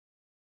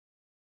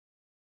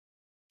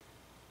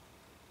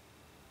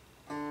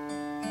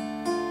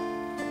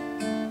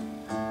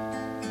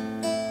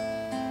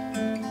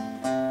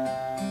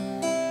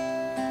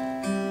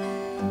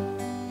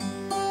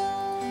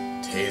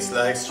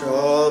Tastes like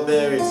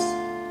strawberries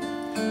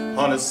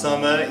on a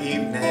summer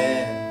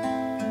evening,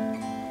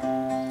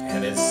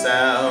 and it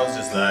sounds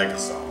just like a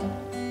song.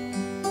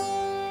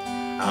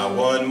 I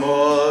want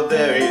more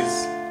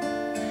berries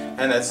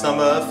and that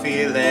summer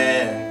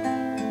feeling.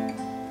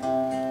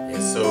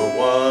 It's so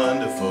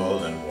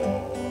wonderful and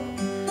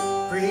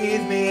warm.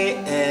 Breathe me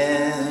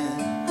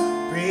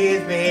in,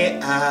 breathe me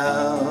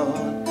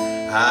out.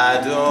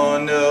 I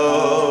don't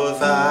know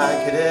if I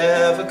could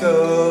ever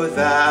go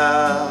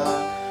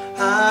without.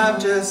 I'm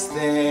just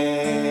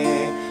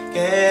thinking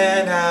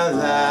out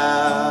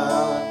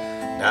loud.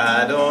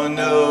 I don't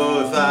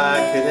know if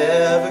I could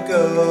ever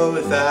go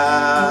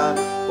without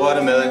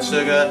watermelon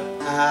sugar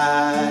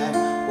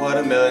high,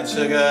 watermelon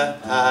sugar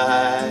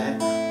high,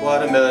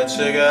 watermelon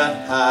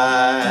sugar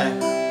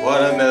high,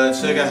 watermelon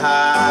sugar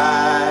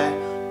high,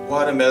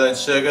 watermelon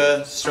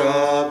sugar,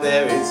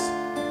 strawberries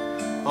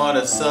on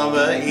a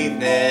summer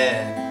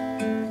evening.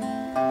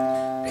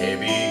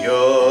 Maybe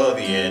you're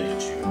the end of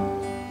June.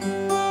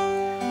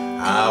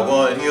 I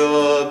want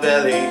your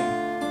belly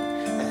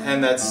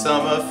and that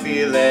summer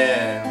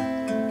feeling,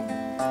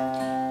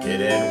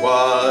 getting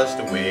washed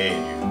away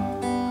in you.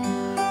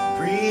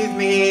 Breathe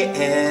me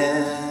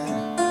in,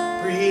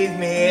 breathe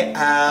me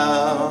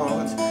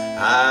out.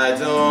 I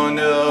don't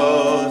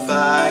know if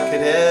I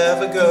could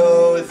ever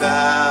go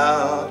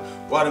without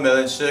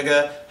watermelon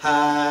sugar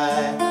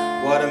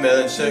high,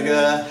 watermelon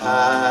sugar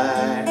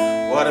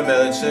high,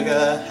 watermelon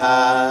sugar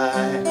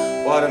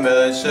high,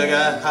 watermelon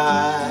sugar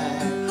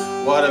high,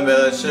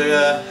 watermelon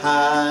sugar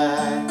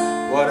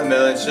high,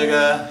 watermelon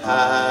sugar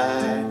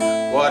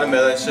high,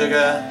 watermelon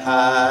sugar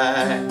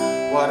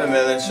high,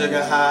 watermelon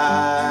sugar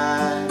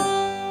high.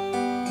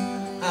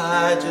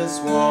 I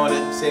just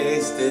wanna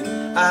taste it,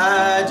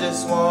 I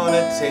just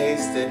wanna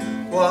taste it,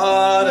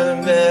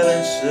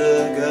 watermelon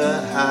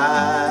sugar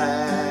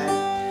high.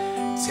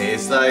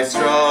 Tastes like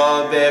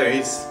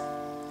strawberries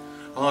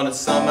on a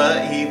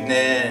summer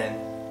evening,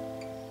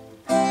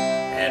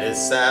 and it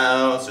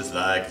sounds just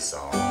like a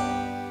song.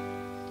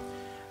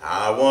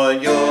 I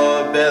want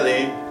your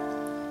belly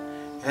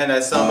and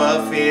that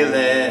summer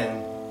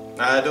feeling.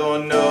 I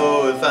don't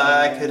know if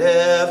I could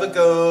ever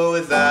go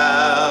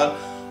without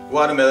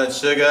watermelon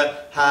sugar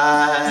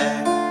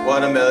high,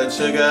 watermelon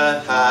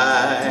sugar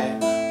high,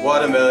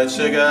 watermelon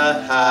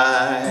sugar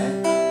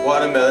high,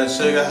 watermelon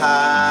sugar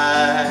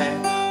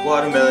high,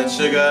 watermelon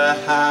sugar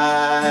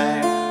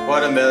high,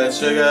 watermelon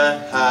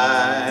sugar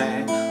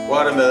high,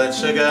 watermelon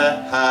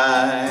sugar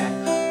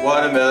high,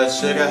 watermelon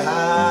sugar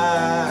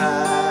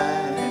high.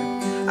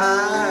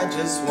 I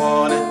just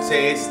wanna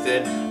taste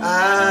it,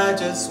 I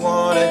just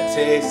wanna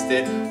taste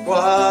it,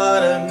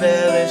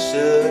 watermelon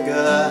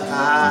sugar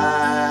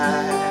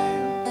high.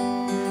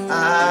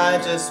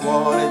 I just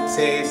wanna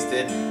taste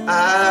it,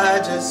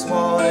 I just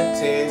wanna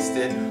taste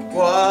it,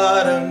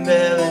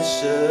 watermelon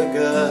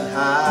sugar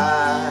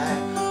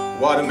high,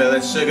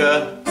 watermelon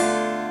sugar.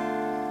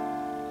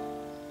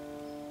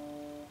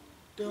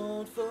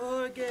 Don't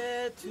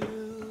forget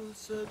to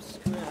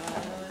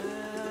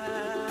subscribe.